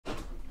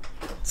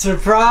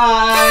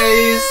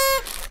Surprise!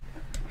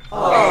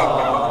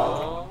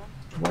 Aww.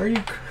 Why are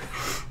you?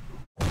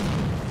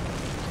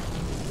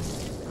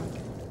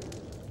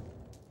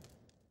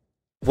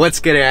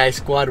 What's good, AI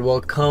Squad?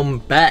 Welcome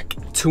back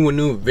to a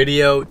new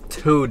video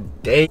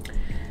today.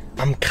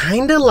 I'm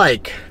kinda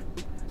like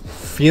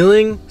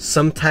feeling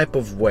some type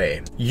of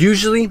way.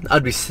 Usually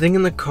I'd be sitting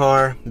in the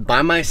car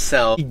by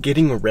myself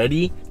getting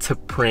ready to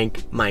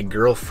prank my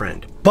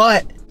girlfriend,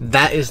 but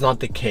that is not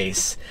the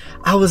case.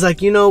 I was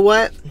like, you know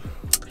what?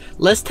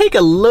 Let's take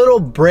a little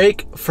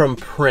break from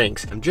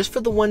pranks. And just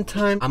for the one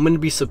time, I'm gonna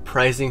be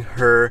surprising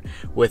her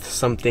with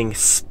something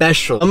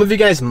special. Some of you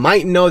guys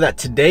might know that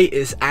today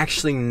is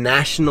actually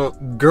National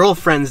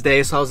Girlfriend's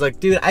Day. So I was like,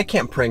 dude, I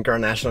can't prank her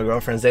on National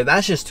Girlfriend's Day.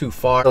 That's just too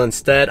far. So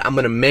instead, I'm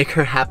gonna make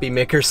her happy,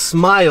 make her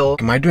smile.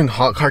 Am I doing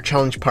Hot Car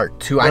Challenge Part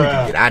 2? I need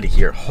to get out of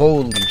here.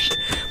 Holy shit.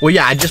 Well,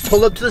 yeah, I just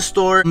pulled up to the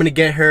store. I'm gonna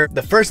get her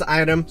the first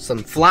item,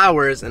 some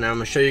flowers, and I'm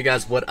gonna show you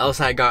guys what else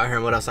I got her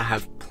and what else I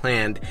have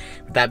planned.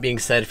 With that being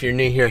said, if you're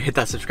new here, hit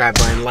that subscribe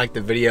button, like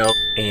the video,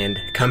 and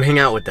come hang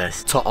out with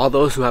us. To all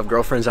those who have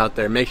girlfriends out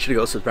there, make sure to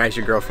go surprise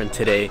your girlfriend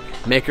today.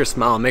 Make her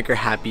smile, make her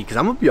happy. Because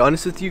I'm gonna be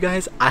honest with you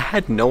guys, I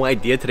had no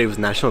idea today was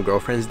National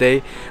Girlfriend's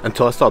Day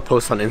until I saw a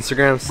post on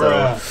Instagram. So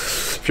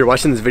if you're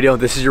watching this video,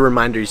 this is your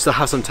reminder. You still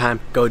have some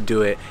time, go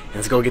do it. And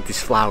let's go get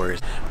these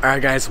flowers. All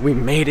right, guys, we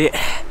made it.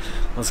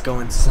 Let's go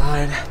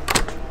inside.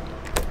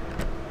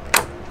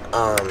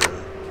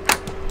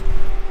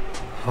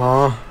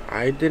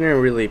 I didn't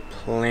really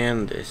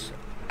plan this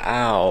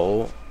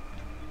out.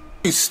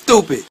 You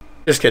stupid.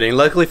 Just kidding.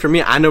 Luckily for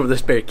me, I know where the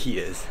spare key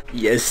is.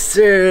 Yes,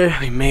 sir.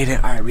 We made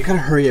it. All right, we gotta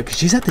hurry up because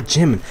she's at the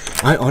gym. And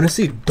I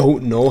honestly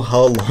don't know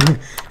how long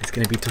it's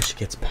gonna be till she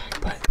gets back,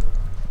 but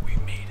we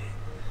made it.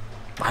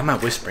 Why am I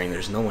whispering?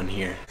 There's no one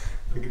here.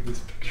 Look at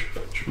this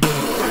picture.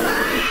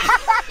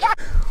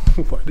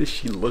 Why does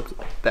she look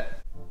like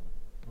that?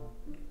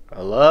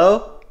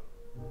 Hello?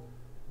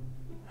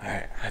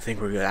 Alright, I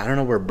think we're good. I don't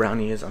know where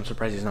Brownie is. I'm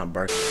surprised he's not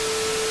barking.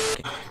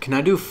 Can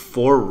I do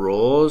 4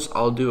 rolls?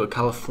 I'll do a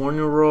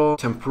California roll,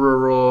 tempura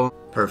roll.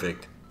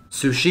 Perfect.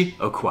 Sushi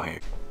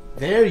acquired.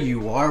 There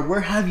you are. Where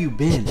have you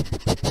been?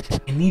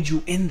 I need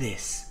you in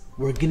this.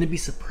 We're gonna be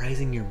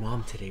surprising your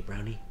mom today,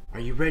 Brownie. Are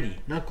you ready?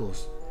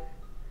 Knuckles.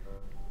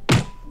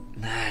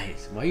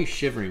 Nice. Why are you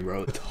shivering,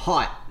 bro? It's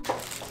hot.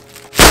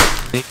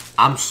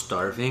 I'm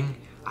starving.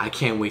 I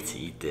can't wait to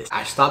eat this.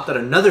 I stopped at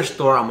another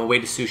store on my way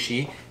to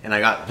sushi and I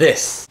got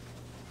this.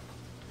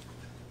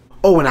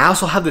 Oh, and I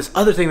also have this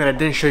other thing that I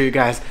didn't show you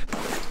guys.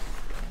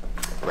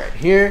 Right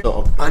here.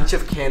 So a bunch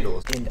of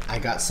candles. And I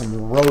got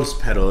some rose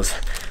petals.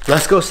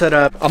 Let's go set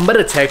up. I'm about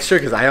to text her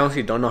because I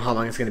honestly don't know how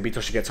long it's going to be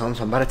till she gets home.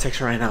 So I'm about to text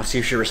her right now, see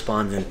if she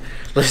responds, and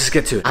let's just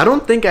get to it. I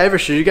don't think I ever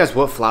showed you guys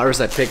what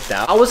flowers I picked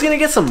out. I was going to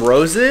get some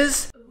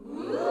roses.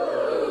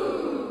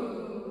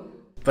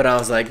 But I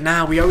was like,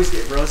 nah, we always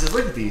get roses.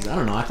 Look at these. I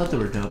don't know. I thought they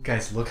were dope.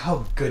 Guys, look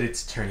how good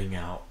it's turning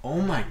out. Oh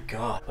my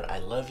god. But I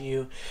love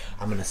you.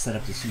 I'm going to set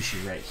up the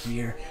sushi right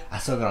here. I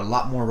still got a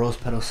lot more rose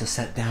petals to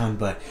set down,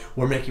 but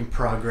we're making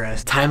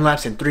progress. Time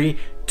lapse in 3,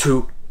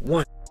 2,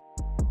 1.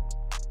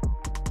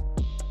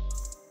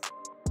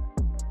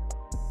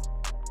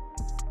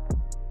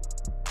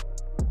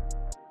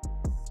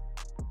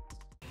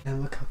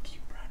 And look how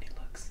cute Brownie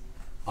looks.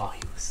 Oh,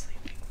 he was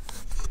sleeping.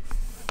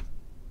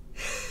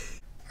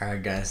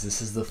 Alright guys,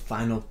 this is the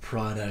final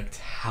product.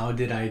 How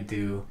did I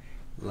do?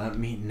 Let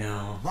me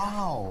know.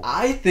 Wow.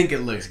 I think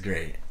it looks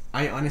great.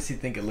 I honestly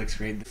think it looks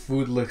great. The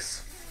food looks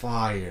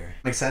fire.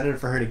 I'm excited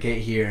for her to get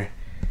here.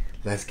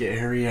 Let's get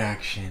her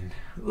reaction.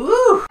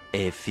 Woo!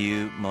 A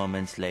few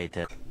moments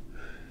later.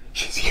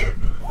 She's here.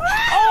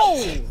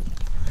 Oh!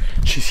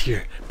 She's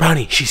here.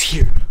 Brownie, she's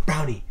here.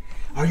 Brownie,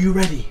 are you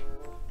ready?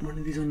 One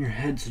of these on your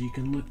head so you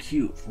can look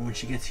cute for when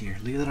she gets here.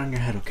 Leave that on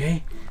your head,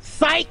 okay?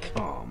 Psych!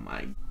 Oh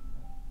my.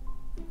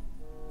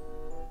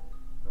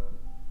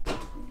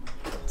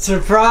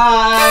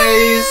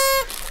 Surprise!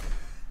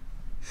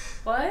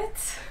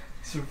 What?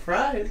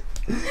 Surprise!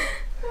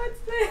 What's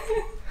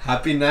this?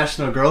 Happy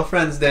National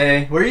Girlfriend's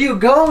Day. Where are you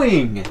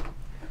going?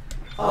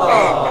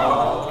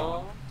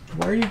 Aww.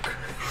 Why are you?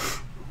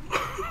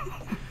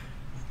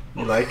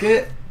 You like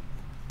it?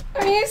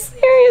 Are you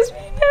serious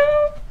right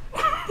now?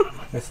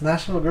 It's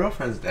National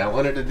Girlfriend's Day. I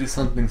wanted to do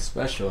something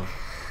special.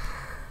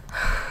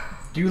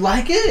 Do you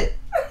like it?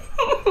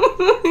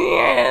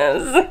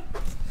 Yes.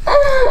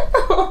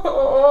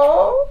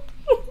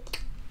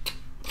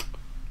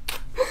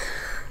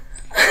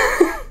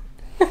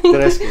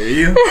 Did I scare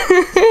you?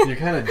 You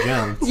kind of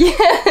jumped.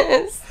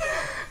 Yes.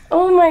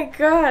 Oh my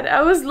god.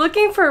 I was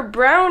looking for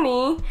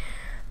Brownie.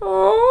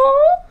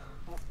 Oh.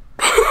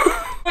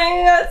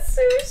 I got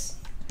sushi.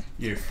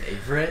 Your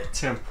favorite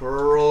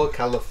tempura roll,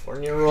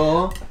 California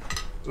roll.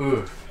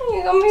 Ooh.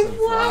 You got me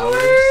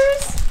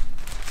flowers.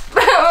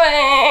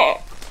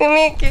 Give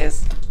me a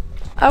kiss.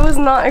 I was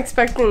not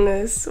expecting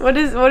this. What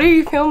are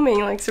you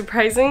filming? Like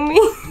surprising me?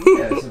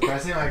 Yeah,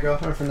 surprising my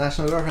girlfriend for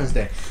National Girlfriend's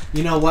Day.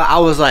 You know what? I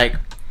was like,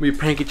 we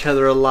prank each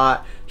other a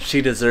lot.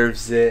 She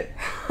deserves it.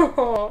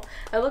 Oh,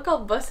 I look all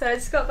busted. I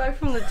just got back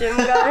from the gym,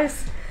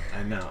 guys.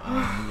 I know.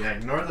 Yeah,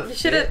 ignore the. You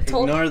should have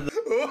told. Ignore the.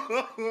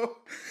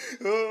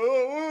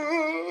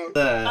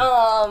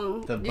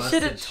 You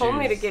should have told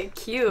me to get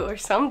cute or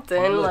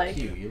something. You look like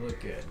cute. You look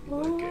good. You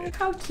look good.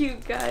 How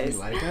cute, guys. You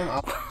like them?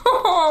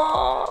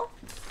 Aww.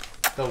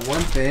 The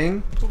one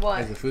thing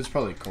What? is the food's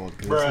probably cold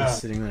because it's been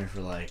sitting there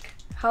for like.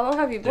 How long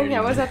have you been here?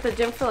 I was at the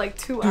gym for like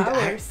 2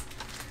 hours.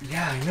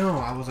 Yeah, I know.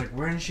 I was like,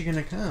 when is she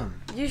gonna come?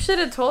 You should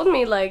have told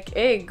me like,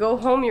 hey, go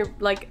home. You're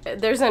like,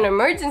 there's an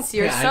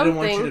emergency or something. I didn't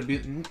want you to be.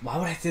 Why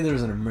would I say there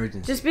was an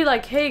emergency? Just be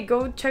like, hey,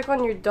 go check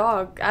on your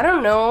dog. I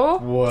don't know.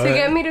 What? To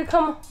get me to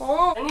come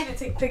home. I need to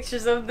take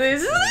pictures of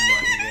this.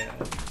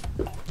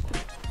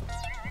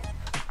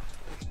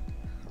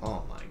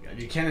 Oh my god.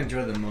 You can't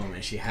enjoy the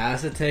moment. She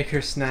has to take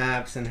her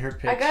snaps and her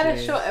pictures. I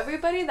gotta show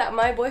everybody that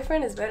my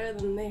boyfriend is better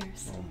than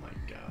theirs. Oh my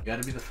god. You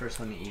gotta be the first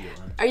one to eat it,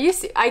 man. Are you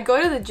I go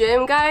to the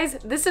gym, guys.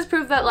 This is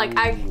proof that like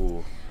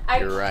Ooh,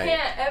 I right.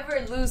 can't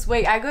ever lose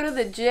weight. I go to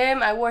the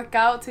gym, I work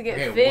out to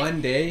get fit.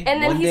 One day,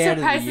 and then he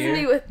surprises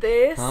me with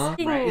this. Huh?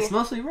 Right. It's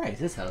mostly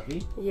rice. It's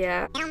healthy.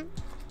 Yeah.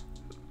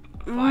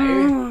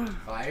 Fire.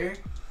 Fire.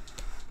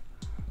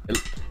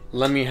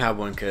 Let me have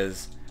one,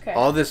 cause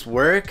all this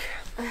work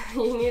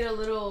You need a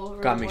little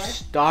got me reward.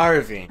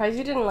 starving. Surprised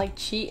you didn't like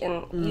cheat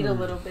and eat a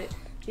little bit.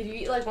 Did you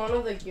eat like one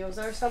of the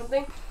gyoza or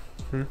something?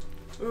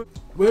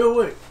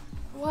 Wait.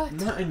 What?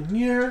 Not in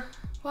here.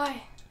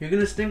 Why? You're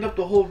gonna stink up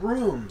the whole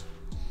room.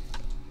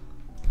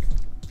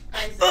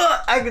 Isaac.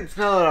 I can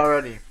smell it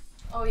already.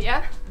 Oh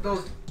yeah?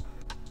 Those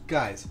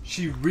guys,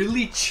 she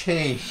really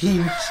changed.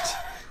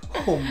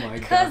 Oh my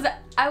god. Cause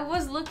I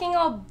was looking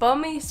all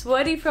bummy,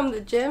 sweaty from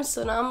the gym,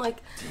 so now I'm like,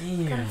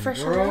 damn, gotta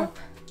freshen girl. up.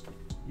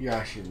 You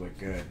actually look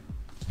good.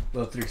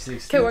 Little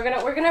 360. Okay, we're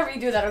gonna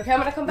redo that. Okay, I'm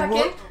gonna come back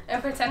What? in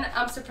and pretend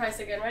I'm surprised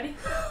again. Ready?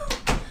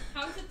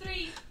 Count to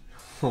 3.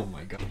 Oh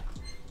my god.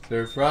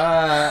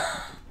 Surprise.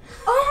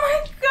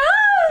 Oh my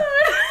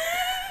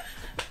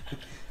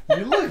god!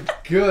 You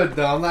look good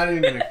though. I'm not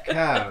even gonna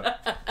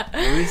cap.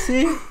 Let me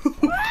see.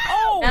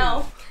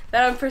 Now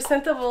that I'm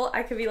presentable,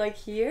 I could be like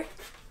here.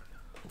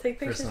 Take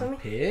For pictures of some me.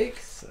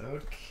 pics.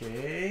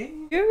 Okay.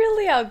 You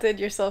really outdid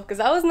yourself because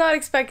I was not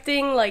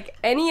expecting like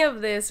any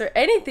of this or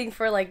anything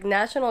for like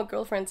National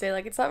Girlfriend's Day.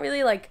 Like it's not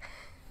really like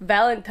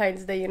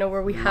Valentine's Day, you know,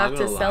 where we I'm have not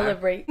to gonna lie.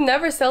 celebrate.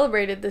 Never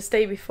celebrated this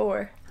day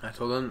before. I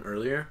told them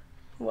earlier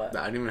What?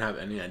 that I didn't even have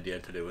any idea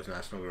today was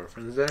National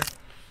Girlfriend's Day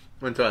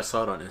until I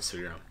saw it on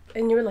Instagram.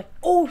 And you were like,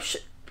 oh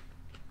shit.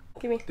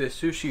 Give me. The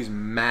sushi's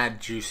mad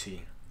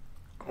juicy.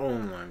 Oh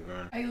my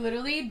god. I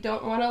literally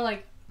don't want to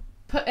like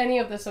put any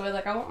of this away.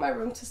 Like I want my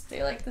room to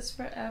stay like this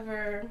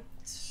forever.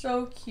 It's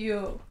so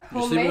cute.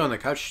 You're sleeping on the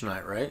couch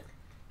tonight, right?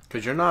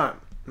 Because you're not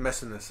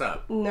messing this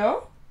up.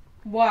 No?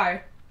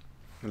 Why?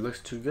 It looks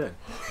too good.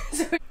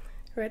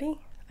 Ready?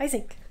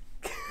 Isaac.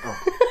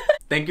 Oh.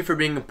 Thank you for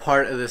being a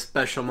part of this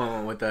special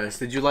moment with us.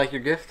 Did you like your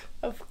gift?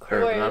 Of Or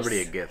course. not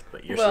really a gift,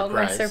 but your well,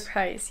 surprise. my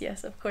surprise.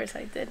 Yes, of course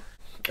I did.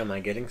 Am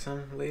I getting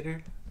some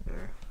later?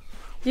 Or...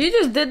 You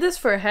just did this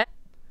for head.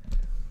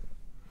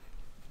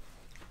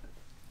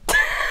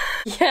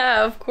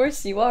 Yeah, of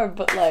course you are,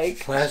 but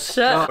like, Let's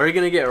shut up. We're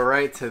gonna get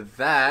right to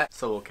that.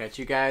 So we'll catch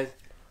you guys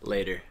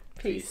later.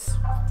 Peace.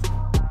 Peace.